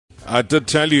I did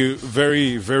tell you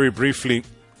very, very briefly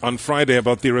on Friday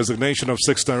about the resignation of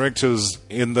 6 directors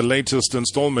in the latest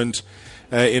installment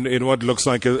in what looks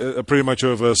like a pretty much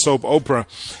of a soap opera.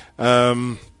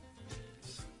 Try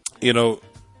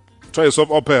a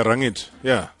soap opera, rangit,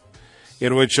 yeah,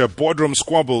 in which boardroom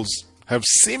squabbles have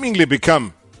seemingly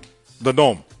become the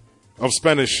norm of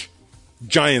Spanish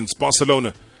giants,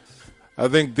 Barcelona. I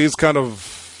think these kind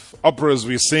of operas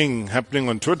we're seeing happening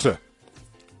on Twitter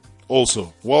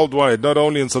also, worldwide, not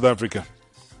only in South Africa.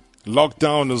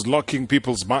 Lockdown is locking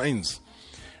people's minds.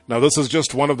 Now, this is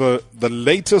just one of the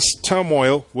latest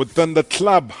turmoil within the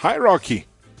club hierarchy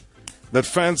that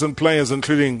fans and players,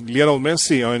 including Lionel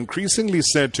Messi, are increasingly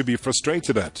said to be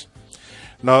frustrated at.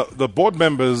 Now, the board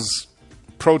members'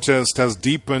 protest has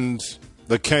deepened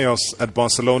the chaos at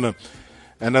Barcelona,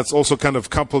 and that's also kind of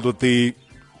coupled with the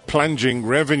plunging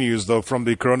revenues, though, from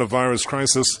the coronavirus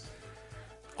crisis,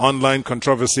 online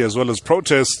controversy, as well as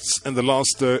protests in the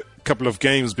last couple of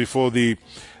games before the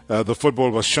football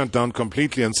was shut down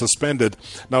completely and suspended.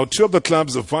 Now, 2 of the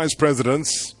club's vice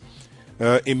presidents,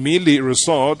 Emili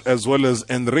Resort as well as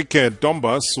Enrique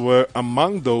Dombas, were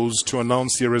among those to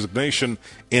announce their resignation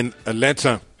in a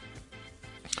letter.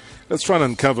 Let's try and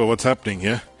uncover what's happening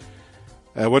here.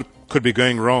 What could be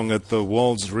going wrong at the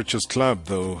world's richest club,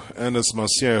 though? Ernest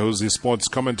Marcia, who's the sports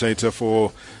commentator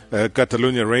for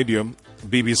Catalunya Radio,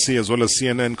 BBC as well as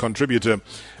CNN contributor,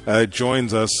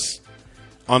 joins us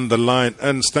on the line.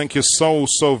 Ernst, thank you so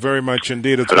very much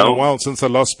indeed. It's been a while since I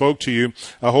last spoke to you.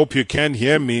 I hope you can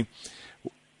hear me.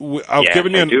 I've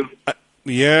given you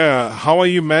how are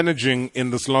you managing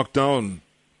in this lockdown?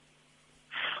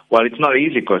 Well, it's not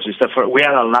easy because we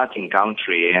are a Latin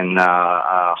country and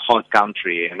a hot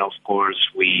country, and of course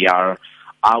we are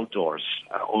outdoors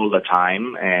all the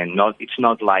time, and it's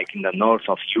not like in the north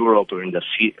of Europe or in the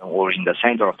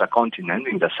center of the continent.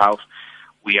 In the south,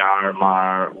 we are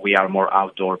more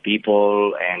outdoor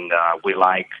people, and we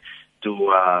like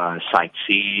to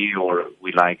sightsee, or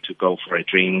we like to go for a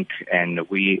drink, and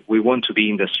we want to be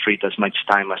in the street as much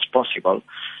time as possible.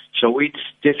 So it's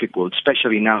difficult,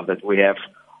 especially now that we have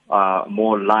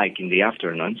more light in the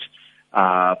afternoons.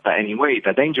 But anyway,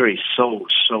 the danger is so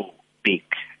big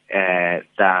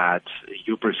that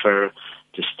you prefer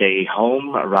to stay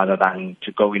home rather than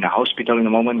to go in a hospital in a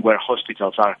moment where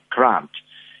hospitals are cramped.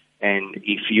 And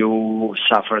if you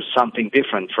suffer something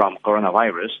different from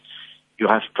coronavirus, you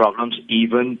have problems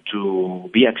even to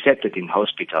be accepted in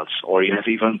hospitals, or you have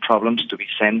even problems to be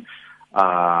sent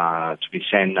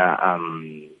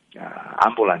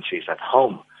ambulances at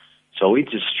home. So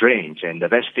it's strange, and the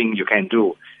best thing you can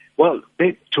do, well,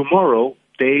 tomorrow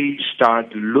they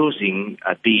start losing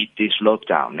a bit this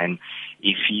lockdown, and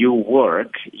if you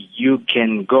work, you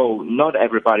can go, not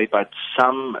everybody, but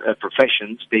some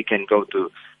professions, they can go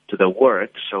to the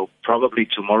work, so probably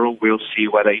tomorrow we'll see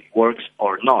whether it works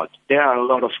or not. There are a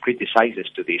lot of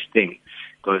criticizers to this thing,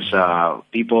 because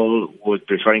people would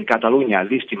prefer in Catalunya,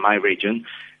 at least in my region,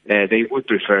 they would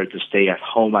prefer to stay at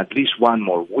home at least one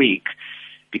more week,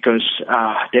 because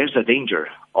there's a danger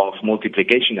of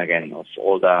multiplication again of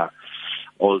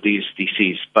all these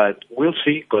disease. But we'll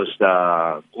see, because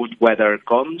the good weather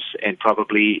comes and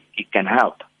probably it can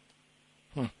help.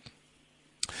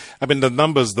 I mean, the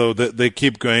numbers, though, they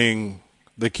keep going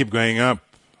up.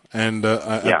 And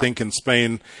I think in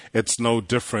Spain, it's no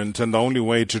different. And the only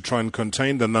way to try and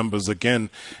contain the numbers again,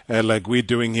 like we're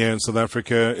doing here in South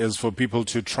Africa, is for people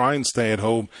to try and stay at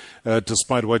home,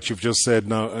 despite what you've just said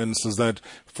now. And so that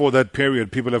for that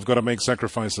period, people have got to make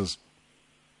sacrifices.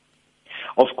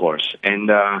 Of course. And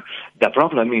the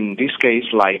problem in this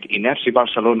case, like in FC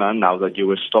Barcelona, now that you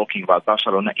were talking about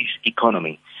Barcelona, is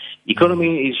economy.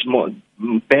 Economy is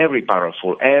very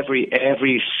powerful.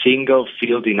 Every single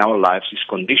field in our lives is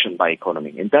conditioned by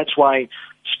economy. And that's why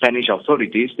Spanish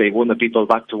authorities, they want the people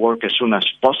back to work as soon as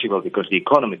possible, because the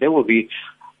economy, there will be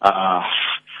a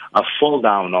fall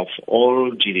down of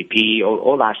all GDP,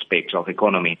 all aspects of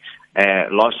economy.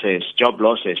 Losses, job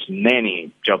losses,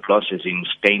 many job losses in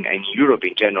Spain and Europe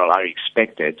in general are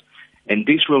expected. And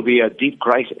this will be a deep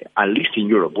crisis, at least in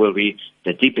Europe, will be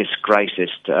the deepest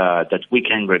crisis that we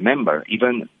can remember,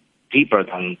 even deeper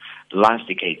than last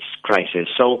decade's crisis.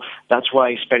 So that's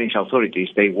why Spanish authorities,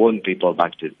 they want people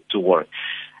back to work.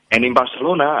 And in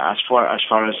Barcelona, as far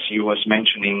as you was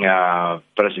mentioning,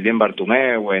 President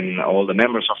Bartomeu and all the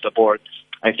members of the board,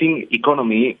 I think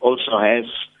economy also has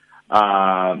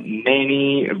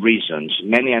many reasons,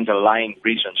 many underlying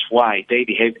reasons why they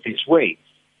behave this way.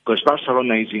 Because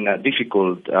Barcelona is in a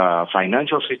difficult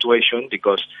financial situation,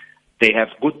 because they have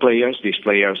good players. These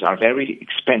players are very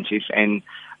expensive, and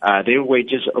their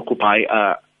wages occupy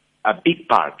a big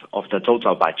part of the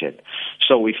total budget.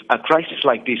 So if a crisis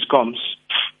like this comes,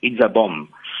 it's a bomb.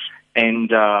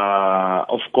 And,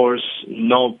 of course,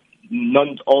 not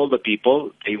all the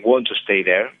people, they want to stay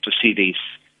there to see this,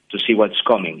 to see what's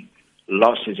coming.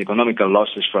 Losses, economical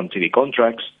losses from TV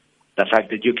contracts. The fact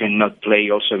that you cannot play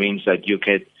also means that you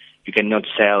cannot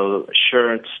sell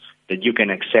shirts, that you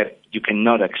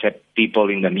cannot accept people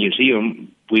in the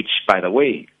museum, which, by the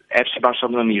way, FC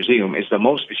Barcelona Museum is the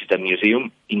most visited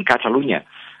museum in Catalunya,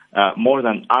 more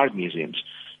than art museums.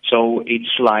 So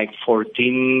it's like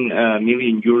 14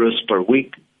 million euros per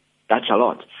week. That's a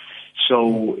lot.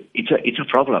 So it's a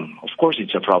problem. Of course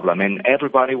it's a problem. And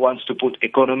everybody wants to put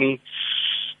economy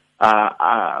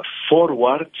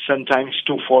forward, sometimes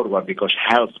too forward, because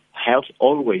health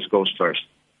always goes first.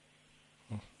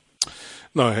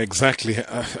 No, exactly.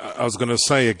 I was going to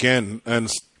say again, and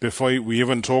before we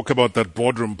even talk about that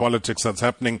boardroom politics that's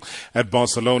happening at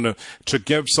Barcelona, to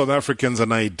give South Africans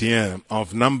an idea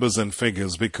of numbers and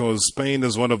figures, because Spain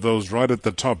is one of those right at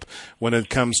the top when it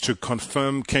comes to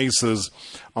confirmed cases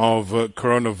of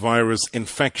coronavirus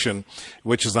infection,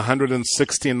 which is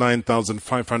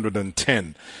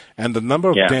 169,510. And the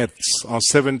number of deaths are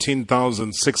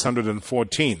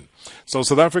 17,614. So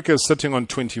South Africa is sitting on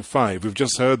 25. We've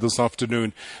just heard this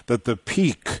afternoon that the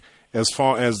peak as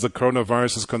far as the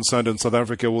coronavirus is concerned in South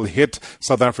Africa will hit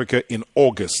South Africa in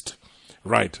August.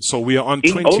 Right. So we are on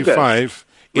 25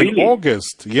 in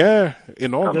August. Yeah,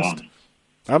 in August.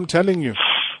 I'm telling you.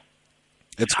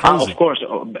 It's crazy. Of course,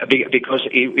 because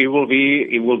it will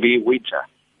be winter.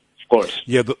 Of course.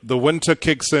 Yeah, the winter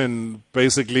kicks in.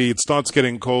 Basically, it starts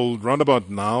getting cold. Round about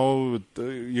now,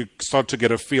 you start to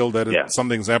get a feel that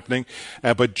something's happening.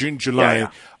 But June, July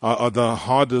are the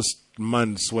hardest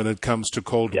months when it comes to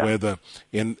cold weather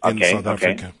in South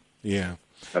Africa. Yeah.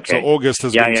 Okay. So August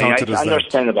has been counted as that.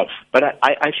 Understandable. But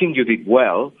I think you did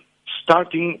well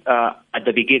starting at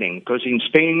the beginning, because in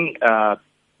Spain,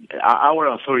 our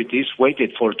authorities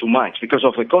waited for too much because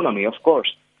of economy, of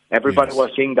course. Everybody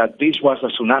was saying that this was a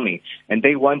tsunami, and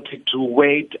they wanted to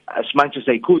wait as much as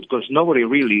they could because nobody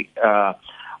really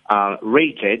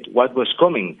rated what was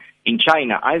coming. In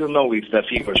China, I don't know if the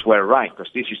figures were right,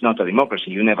 because this is not a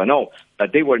democracy, you never know,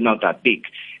 but they were not that big.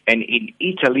 And in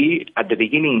Italy, at the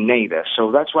beginning, neither.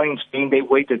 So that's why in Spain they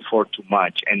waited for too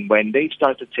much. And when they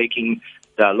started taking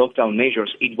the lockdown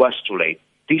measures, it was too late.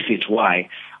 This is why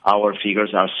our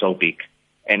figures are so big.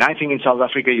 And I think in South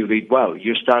Africa you did well.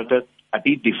 You started a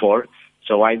bit before,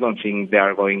 so I don't think there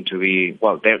are going to be,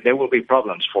 there will be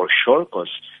problems for sure,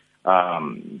 because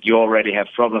you already have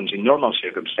problems in normal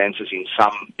circumstances in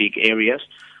some big areas.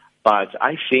 But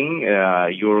I think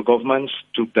your governments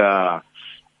took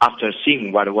after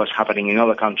seeing what was happening in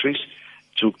other countries,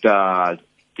 took the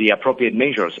appropriate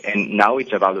measures, and now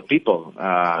it's about the people.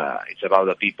 It's about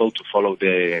the people to follow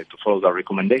the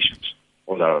recommendations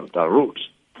or the rules.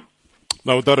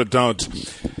 No, without a doubt.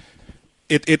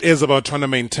 It is about trying to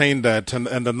maintain that,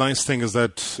 and the nice thing is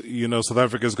that, South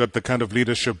Africa's got the kind of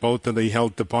leadership both in the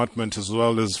health department as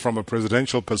well as from a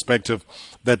presidential perspective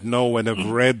that know and have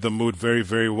read the mood very,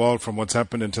 very well from what's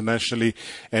happened internationally,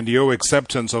 and your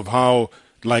acceptance of how,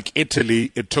 like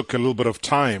Italy, it took a little bit of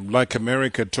time. Like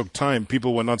America, it took time.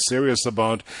 People were not serious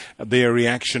about their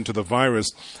reaction to the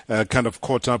virus, kind of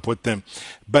caught up with them.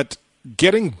 But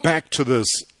getting back to this,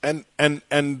 and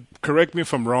correct me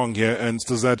if I'm wrong here, Ernst,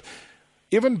 is that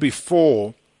even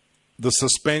before the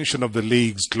suspension of the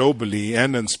leagues globally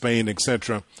and in Spain,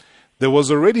 etc., there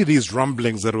was already these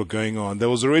rumblings that were going on. There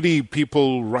was already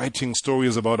people writing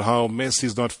stories about how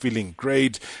Messi's not feeling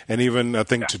great. And even, I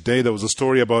think today, there was a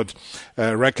story about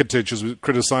Rakitic, who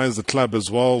criticized the club as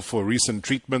well for recent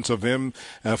treatment of him,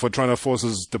 for trying to force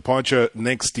his departure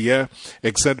next year,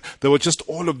 etc. There were just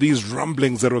all of these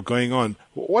rumblings that were going on.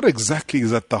 What exactly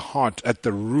is at the heart, at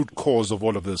the root cause of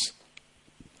all of this?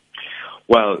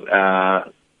 Well,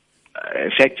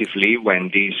 effectively,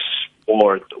 when this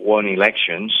board won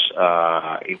elections,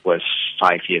 it was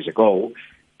 5 years ago,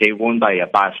 they won by a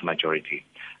vast majority.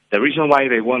 The reason why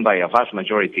they won by a vast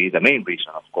majority, the main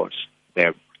reason, of course,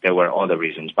 there were other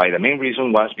reasons, but the main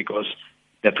reason was because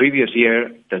the previous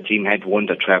year, the team had won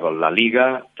the treble, La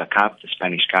Liga, the Cup, the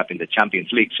Spanish Cup, and the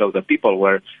Champions League. So the people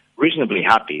were reasonably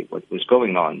happy with what was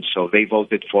going on, so they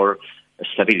voted for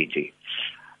stability.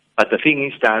 But the thing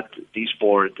is that this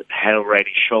board had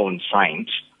already shown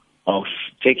signs of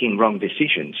taking wrong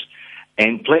decisions,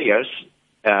 and players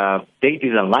they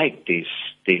didn't like this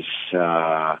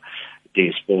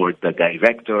board, the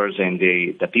directors and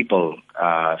the people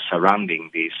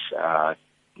surrounding this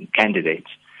candidate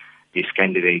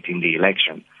in the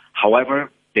election. However,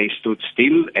 they stood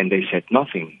still and they said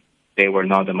nothing. they were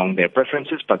not among their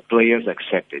preferences, but players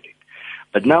accepted it.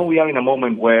 But now we are in a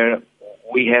moment where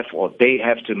we have, or they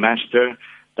have to master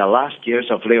the last years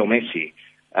of Leo Messi,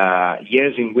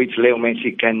 years in which Leo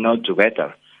Messi cannot do better.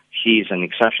 He is an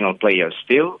exceptional player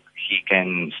still. He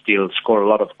can still score a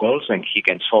lot of goals, and he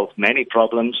can solve many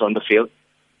problems on the field.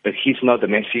 But he's not the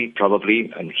Messi,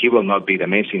 probably, and he will not be the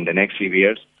Messi in the next few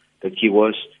years that he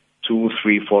was 2,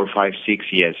 3, 4, 5, 6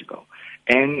 years ago.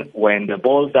 And when the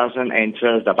ball doesn't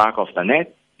enter the back of the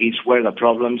net, is where the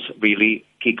problems really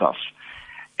kick off.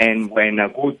 And when a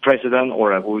good president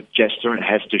or a good gesture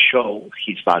has to show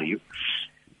his value.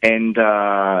 And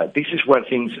this is where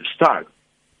things start.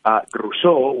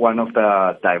 Rousseau, one of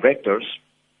the directors,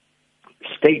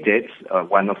 stated,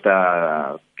 one of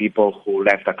the people who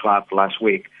left the club last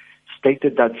week,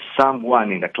 stated that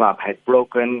someone in the club had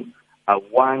broken a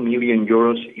 1 million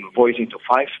euros invoice into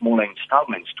 5 smaller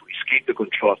installments to escape the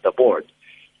control of the board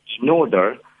in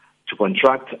order to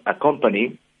contract a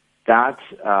company that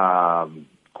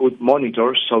could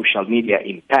monitor social media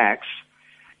impacts,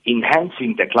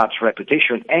 enhancing the club's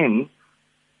reputation, and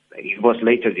it was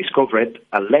later discovered,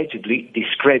 allegedly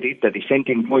discredit the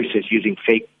dissenting voices using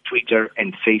fake Twitter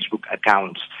and Facebook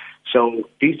accounts. So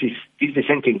these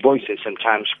dissenting voices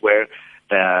sometimes were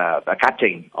the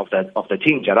captain of the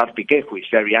team, Gerard Piqué, who is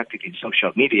very active in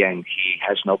social media, and he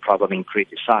has no problem in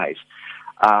criticize.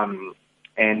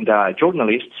 And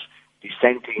journalists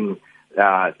dissenting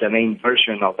the main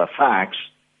version of the facts,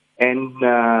 and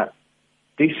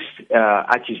these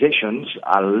accusations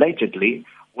allegedly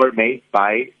were made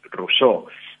by Rousseau,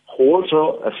 who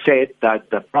also said that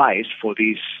the price for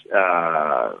this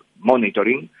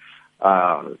monitoring,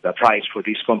 the price for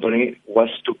this company was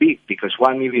too big, because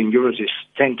 1 million euros is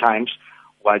 10 times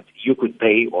what you could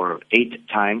pay, or 8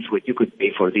 times what you could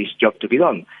pay for this job to be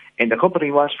done. And the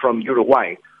company was from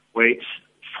Uruguay, where it's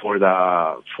for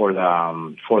the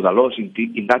laws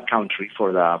in that country,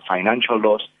 for the financial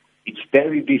laws, it's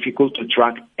very difficult to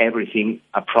track everything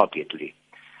appropriately.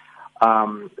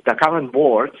 The current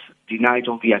board denied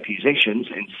all the accusations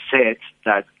and said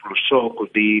that Rousseau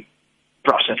could be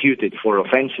prosecuted for the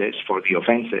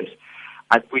offenses,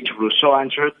 at which Rousseau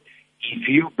answered, if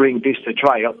you bring this to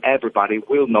trial, everybody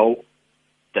will know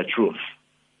the truth.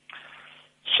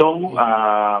 So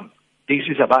this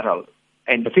is a battle.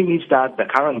 And the thing is that the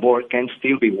current board can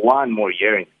still be 1 more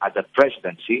year at the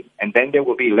presidency, and then there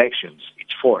will be elections.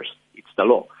 It's forced. It's the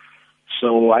law.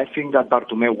 So I think that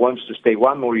Bartomeu wants to stay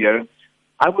 1 more year.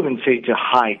 I wouldn't say to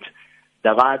hide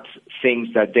the bad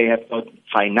things that they have done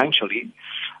financially,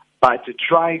 but to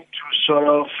try to sort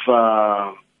of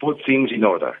put things in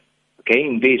order, okay,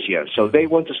 in this year. So they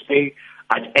want to stay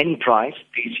at any price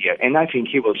this year. And I think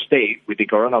he will stay. With the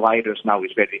coronavirus now,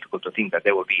 it's very difficult to think that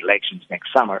there will be elections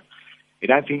next summer.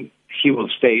 And I think he will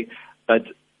stay, but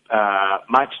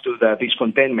much to the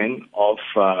discontentment of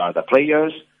the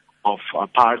players, of a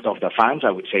part of the fans,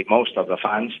 I would say most of the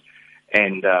fans.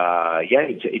 And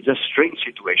it's a strange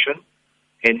situation.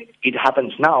 And it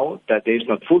happens now that there's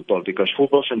not football, because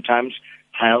football sometimes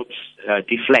helps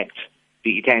deflect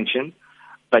the attention.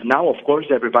 But now, of course,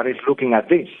 everybody's looking at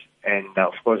this. And,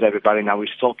 of course, everybody now is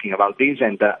talking about this,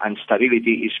 and the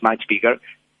instability is much bigger.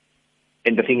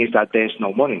 And the thing is that there's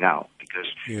no money now, because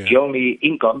the only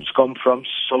incomes come from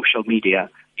social media.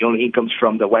 The only incomes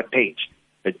from the web page.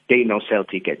 But they don't sell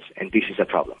tickets, and this is a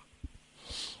problem.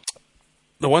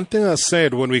 The one thing I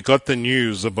said when we got the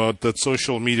news about that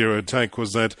social media attack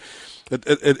was that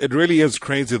it really is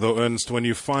crazy, though, Ernst, when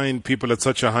you find people at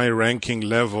such a high-ranking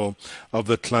level of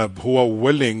the club who are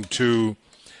willing to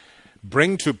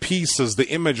bring to pieces the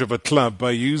image of a club by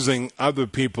using other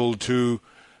people to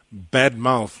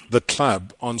badmouth the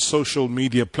club on social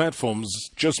media platforms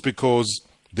just because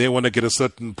they want to get a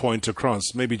certain point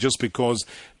across, maybe just because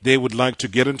they would like to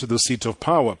get into the seat of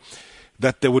power,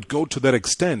 that they would go to that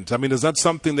extent. I mean, is that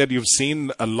something that you've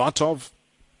seen a lot of?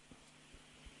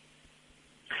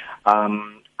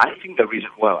 I think the reason,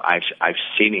 I've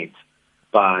seen it,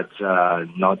 but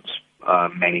not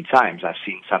many times. I've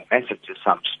seen some messages,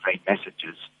 some strange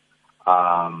messages,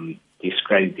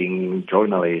 discrediting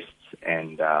journalists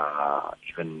and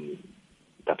even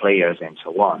the players and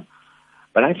so on.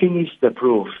 But I think it's the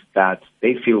proof that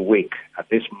they feel weak at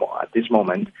this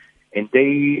moment, and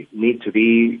they need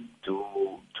to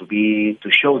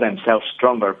show themselves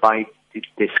stronger by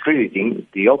discrediting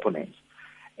the opponents.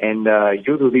 And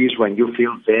you do this when you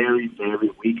feel very,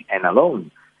 very weak and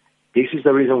alone. This is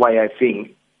the reason why I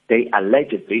think they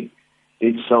allegedly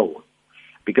did so,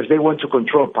 because they want to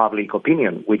control public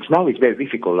opinion, which now is very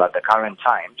difficult at the current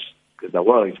times, because the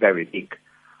world is very big.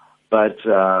 But,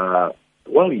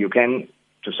 you can,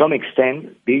 to some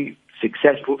extent, be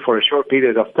successful for a short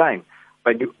period of time.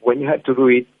 But when you have to do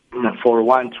it for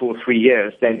 1, 2, 3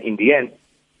 years, then in the end,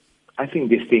 I think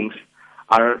these things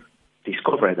are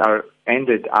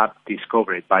ended up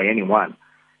discovered by anyone,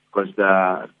 because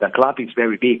the club is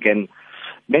very big, and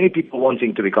many people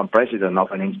wanting to become president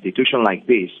of an institution like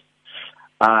this,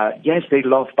 yes, they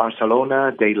love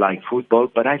Barcelona, they like football,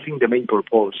 but I think the main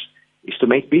purpose is to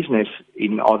make business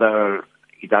in other.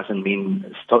 It doesn't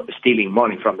mean stealing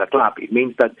money from the club. It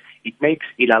means that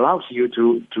it allows you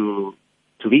to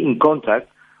be in contact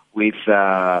with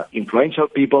influential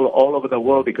people all over the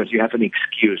world, because you have an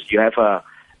excuse. You have a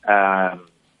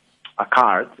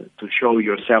card to show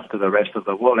yourself to the rest of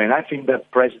the world. And I think that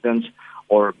presidents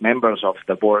or members of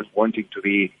the board wanting to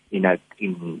be in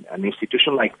an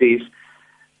institution like this,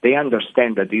 they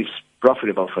understand that it's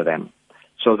profitable for them.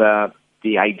 So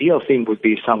the ideal thing would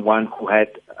be someone who had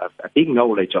a big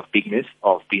knowledge of business,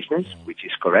 which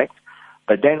is correct.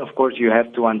 But then, of course, you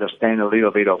have to understand a little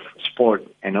bit of sport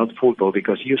and not football,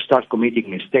 because you start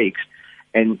committing mistakes.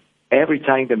 And every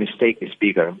time the mistake is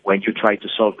bigger when you try to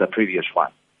solve the previous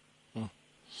one.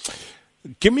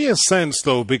 Give me a sense,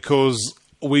 though, because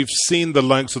we've seen the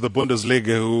likes of the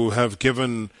Bundesliga who have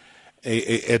given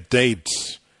a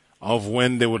date of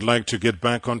when they would like to get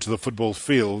back onto the football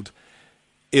field.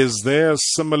 Is there a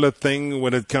similar thing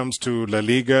when it comes to La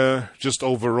Liga, just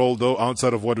overall, though,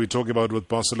 outside of what we talk about with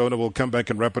Barcelona? We'll come back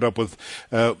and wrap it up with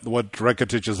what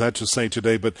Rakitic has had to say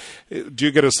today. But do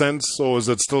you get a sense, or is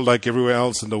it still like everywhere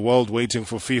else in the world, waiting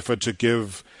for FIFA to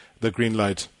give the green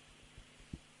light?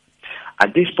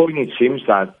 At this point, it seems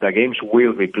that the games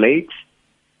will be played,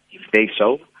 if they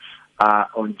so,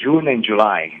 on June and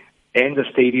July, and the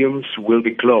stadiums will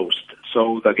be closed.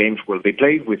 So the games will be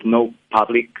played with no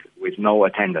public, with no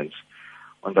attendance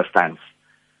on the stands.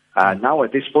 Now,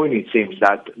 at this point, it seems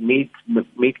that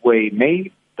midway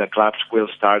May, the clubs will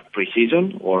start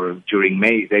pre-season, or during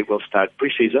May, they will start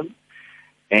pre-season,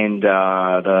 and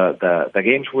the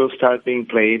games will start being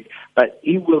played. But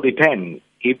it will depend.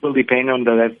 It will depend on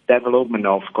the development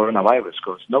of coronavirus,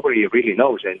 because nobody really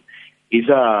knows, and it's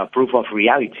a proof of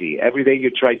reality. Every day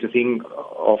you try to think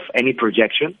of any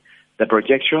projection, the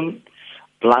projection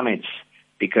plummets,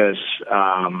 because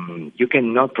you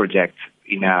cannot project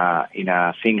in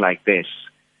a thing like this.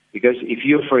 Because if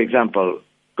you, for example,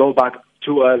 go back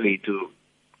too early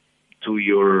to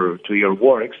your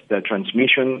works, the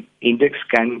transmission index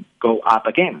can go up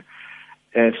again.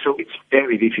 So it's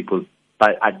very difficult.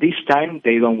 But at this time,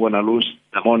 they don't want to lose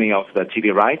the money of the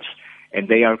TV rights, and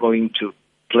they are going to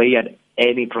play at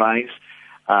any price,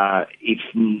 if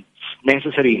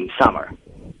necessary, in summer.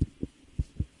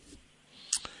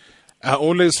 I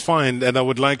always find, and I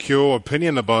would like your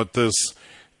opinion about this,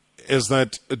 is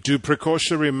that do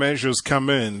precautionary measures come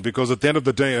in? Because at the end of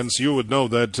the day, and you would know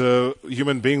that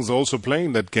human beings are also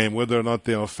playing that game, whether or not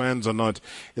they are fans or not,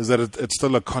 is that it's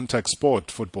still a contact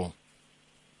sport, football.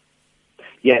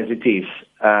 Yes, it is.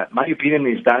 My opinion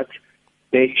is that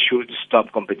they should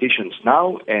stop competitions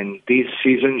now, and this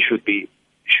season should be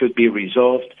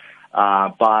resolved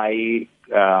by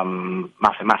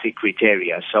mathematical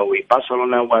criteria. So if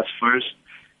Barcelona was first,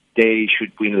 they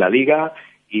should win La Liga.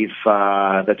 If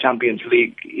the Champions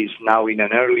League is now in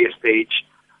an earlier stage,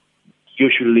 you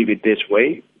should leave it this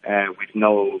way, with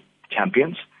no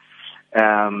champions,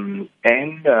 and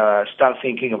start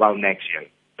thinking about next year.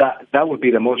 That would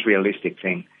be the most realistic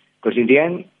thing, because in the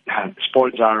end,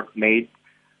 sports are made,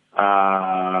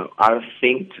 are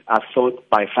thought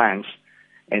by fans,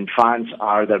 and fans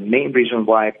are the main reason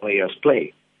why players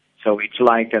play. So it's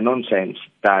like a nonsense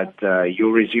that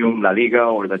you resume La Liga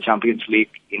or the Champions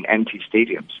League in empty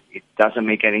stadiums. It doesn't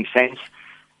make any sense,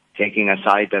 taking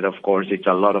aside that, of course, it's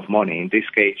a lot of money. In this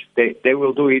case, they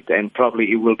will do it, and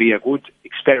probably it will be a good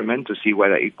experiment to see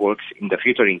whether it works in the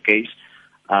future in case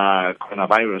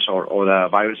coronavirus or the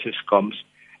viruses comes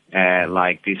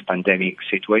like this pandemic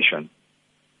situation.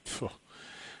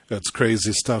 That's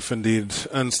crazy stuff indeed.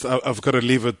 And I've got to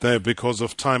leave it there because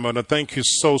of time. And thank you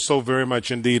so very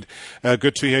much indeed.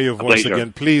 Good to hear your voice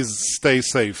again. Please stay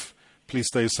safe. Please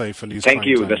stay safe. And thank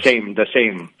you. Times. The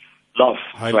same. Love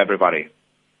to everybody.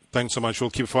 Thanks so much. We'll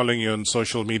keep following you on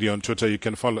social media, on Twitter. You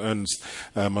can follow Ernest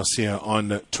Marcia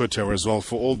on Twitter as well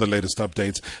for all the latest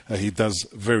updates. He does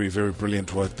very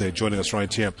brilliant work there. Joining us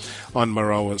right here on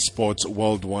Marawa Sports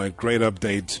Worldwide. Great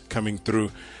update coming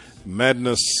through.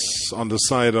 Madness on the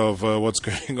side of what's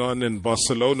going on in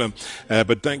Barcelona.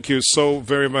 But thank you so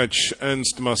very much,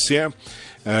 Ernest Marcia.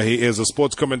 He is a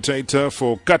sports commentator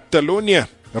for Catalunya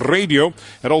Radio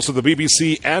and also the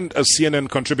BBC and a CNN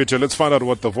contributor. Let's find out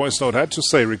what the voice note had to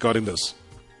say regarding this.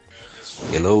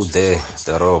 Hello there,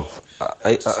 Rob.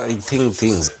 I think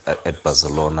things at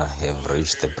Barcelona have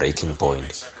reached the breaking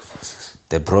point.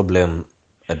 The problem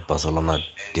at Barcelona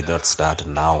did not start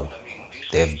now.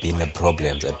 There have been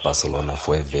problems at Barcelona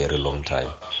for a very long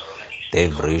time.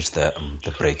 They've reached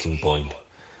the breaking point.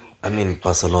 I mean,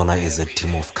 Barcelona is a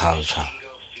team of culture.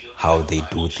 How they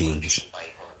do things,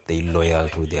 they loyal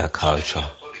to their culture.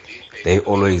 They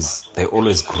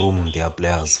always groom their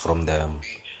players from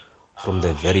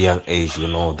the very young age. You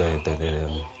know,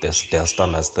 their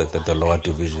standards, the lower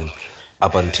division,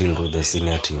 up until to the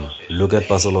senior team. Look at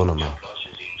Barcelona now.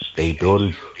 They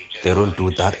don't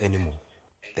do that anymore.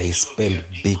 They spend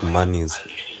big monies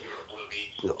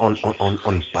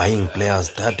on buying players.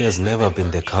 That has never been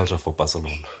the culture for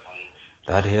Barcelona.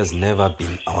 That has never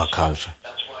been our culture.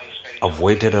 I've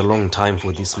waited a long time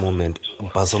for this moment.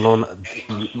 Barcelona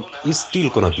is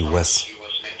still gonna be worse.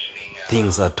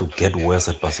 Things are to get worse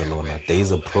at Barcelona. There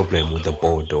is a problem with the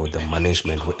board or the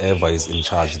management, whoever is in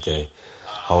charge there,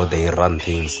 how they run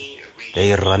things.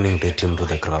 They are running the team to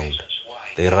the ground.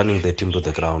 They're running the team to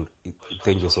the ground.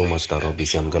 Thank you so much, Darobi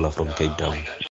Siamgala from Cape Town.